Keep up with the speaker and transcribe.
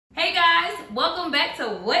guys, welcome back to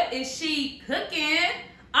What Is She Cooking?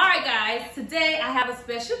 All right guys, today I have a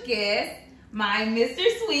special guest, my Mr.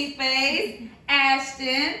 Sweetface,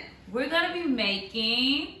 Ashton. We're gonna be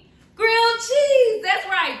making grilled cheese. That's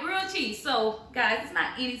right, grilled cheese. So guys, it's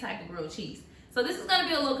not any type of grilled cheese. So this is gonna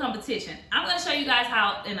be a little competition. I'm gonna show you guys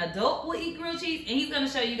how an adult will eat grilled cheese, and he's gonna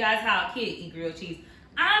show you guys how a kid eat grilled cheese.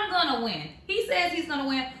 I'm gonna win. He says he's gonna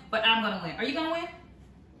win, but I'm gonna win. Are you gonna win?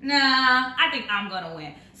 Nah, I think I'm gonna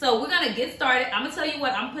win. So we're gonna get started. I'm gonna tell you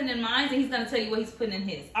what I'm putting in mine, and he's gonna tell you what he's putting in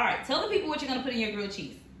his. All right, tell the people what you're gonna put in your grilled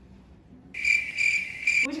cheese.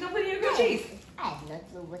 What you gonna put in your grilled cheese? I have no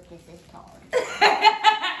clue what this is called.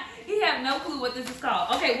 He have no clue what this is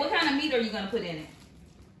called. Okay, what kind of meat are you gonna put in it?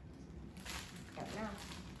 Don't know.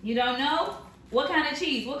 You don't know? What kind of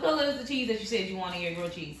cheese? What color is the cheese that you said you want in your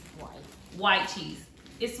grilled cheese? White. White cheese.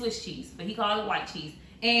 It's Swiss cheese, but he called it white cheese.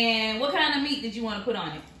 And what kind of meat did you want to put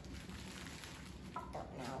on it? Don't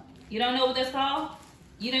know. You don't know what that's called?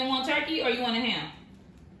 You didn't want turkey or you want a ham?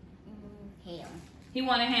 Ham. He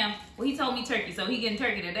wanted ham. Well, he told me turkey, so he getting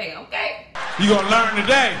turkey today, okay? You gonna learn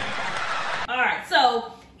today. All right,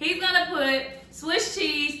 so he's gonna put Swiss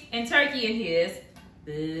cheese and turkey in his.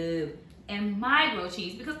 Boo. And my grilled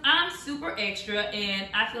cheese, because I'm super extra and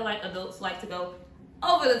I feel like adults like to go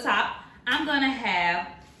over the top, I'm gonna have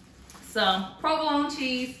some provolone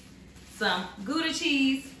cheese, some Gouda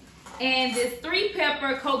cheese, and this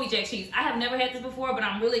 3-pepper Colby Jack cheese. I have never had this before, but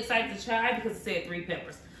I'm really excited to try because it said 3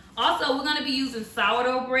 peppers. Also, we're gonna be using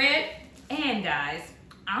sourdough bread, and guys,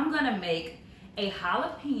 I'm gonna make a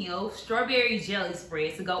jalapeno strawberry jelly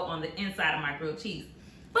spread to go on the inside of my grilled cheese.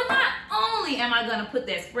 But not only am I gonna put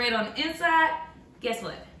that spread on the inside, guess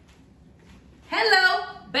what?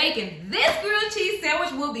 Hello, bacon. This grilled cheese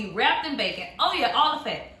sandwich will be wrapped in bacon. Oh yeah, all the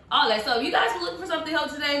fat. All that. So if you guys were looking for something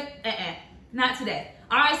else today, not today.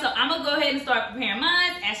 All right, so I'm gonna go ahead and start preparing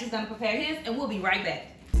mine. Ashley's gonna prepare his, and we'll be right back.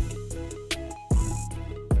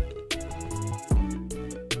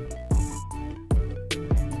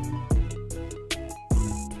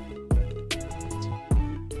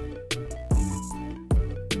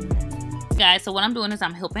 Guys, so what I'm doing is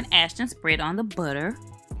I'm helping Ashton spread on the butter.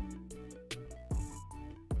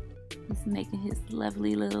 He's making his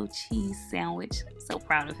lovely little cheese sandwich. So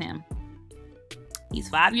proud of him. He's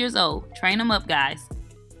 5 years old. Train him up, guys.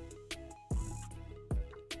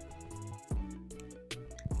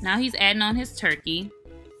 Now he's adding on his turkey.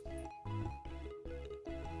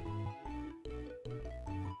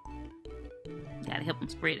 Gotta help him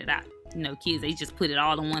spread it out. You know, kids, they just put it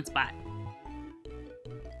all in one spot.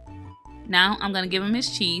 Now I'm gonna give him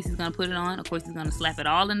his cheese. He's gonna put it on. Of course, he's gonna slap it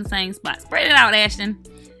all in the same spot. Spread it out, Ashton.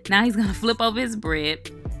 Now he's gonna flip over his bread,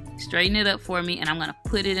 straighten it up for me, and I'm gonna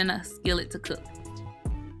put it in a skillet to cook.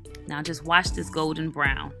 Now just watch this golden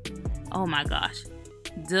brown. Oh my gosh,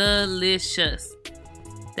 delicious.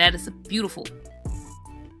 That is beautiful.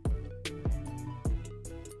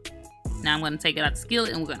 Now I'm gonna take it out the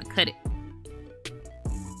skillet and we're gonna cut it.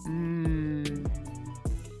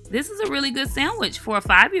 This is a really good sandwich for a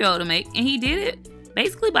 5-year-old to make, and he did it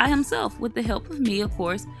basically by himself with the help of me, of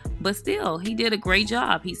course, but still, he did a great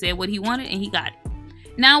job. He said what he wanted and he got it.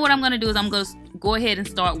 Now what I'm gonna do is I'm gonna go ahead and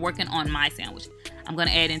start working on my sandwich. I'm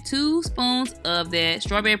gonna add in 2 spoons of that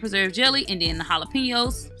strawberry preserved jelly and then the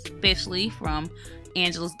jalapenos, especially from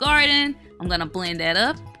Angela's Garden. I'm gonna blend that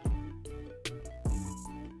up.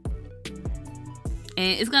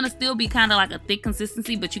 And it's gonna still be kind of like a thick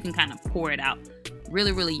consistency, but you can kind of pour it out.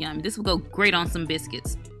 Really, really yummy. This will go great on some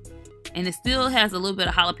biscuits. And it still has a little bit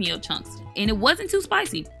of jalapeno chunks. And it wasn't too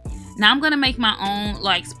spicy. Now I'm gonna make my own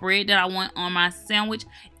like spread that I want on my sandwich.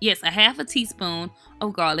 Yes, 1/2 teaspoon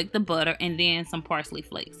of garlic, the butter, and then some parsley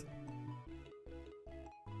flakes.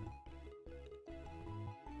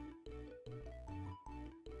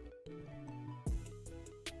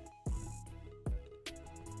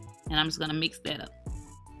 And I'm just gonna mix that up.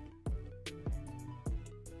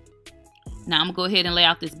 Now I'm gonna go ahead and lay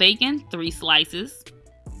out this bacon, 3 slices.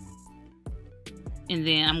 And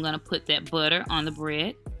then I'm gonna put that butter on the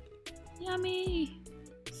bread. Yummy.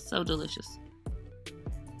 So delicious.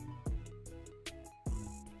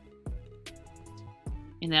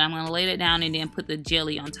 And then I'm gonna lay that down and then put the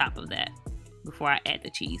jelly on top of that before I add the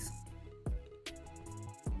cheese.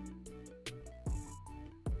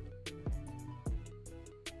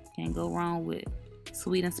 Can't go wrong with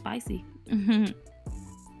sweet and spicy.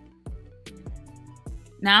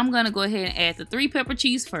 Now I'm gonna go ahead and add the 3-pepper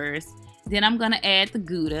cheese first. Then I'm gonna add the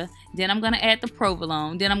Gouda. Then I'm gonna add the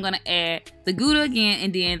provolone. Then I'm gonna add the Gouda again,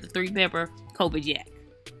 and then the 3-pepper Colby Jack.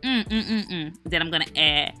 Then I'm gonna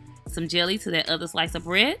add some jelly to that other slice of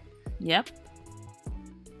bread. Yep.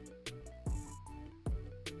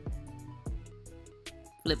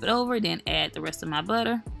 Flip it over, then add the rest of my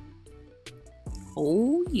butter.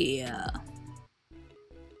 Oh yeah.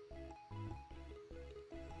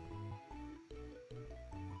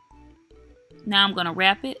 Now I'm gonna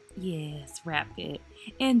wrap it. Yes, wrap it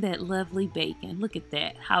in that lovely bacon. Look at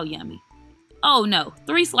that, how yummy. Oh no,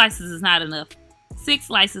 3 slices is not enough. 6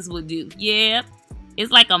 slices will do. Yep,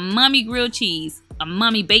 it's like a mummy grilled cheese, a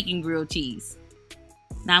mummy bacon grilled cheese.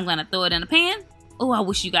 Now I'm gonna throw it in a pan. Oh, I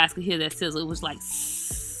wish you guys could hear that sizzle. It was like,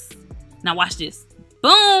 sss. Now watch this.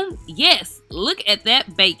 Boom, yes, look at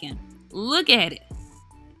that bacon. Look at it.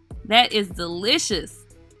 That is delicious.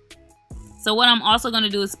 So what I'm also going to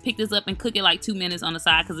do is pick this up and cook it like 2 minutes on the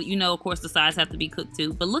side because, you know, of course, the sides have to be cooked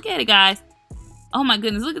too. But look at it, guys. Oh, my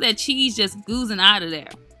goodness. Look at that cheese just oozing out of there.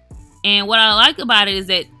 And what I like about it is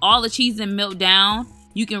that all the cheese didn't melt down.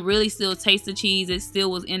 You can really still taste the cheese. It still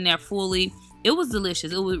was in there fully. It was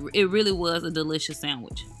delicious. It really was a delicious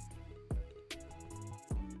sandwich.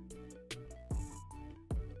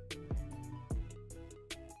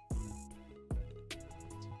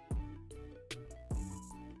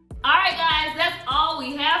 Alright guys, that's all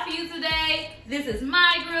we have for you today. This is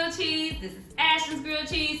my grilled cheese. This is Ashton's grilled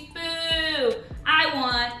cheese. Boo! I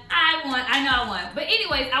won. I know I won. But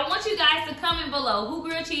anyways, I want you guys to comment below who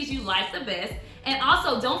grilled cheese you like the best. And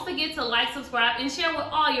also, don't forget to like, subscribe, and share with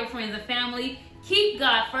all your friends and family. Keep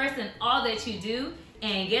God first in all that you do.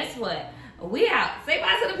 And guess what? We out. Say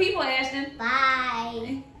bye to the people, Ashton.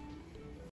 Bye.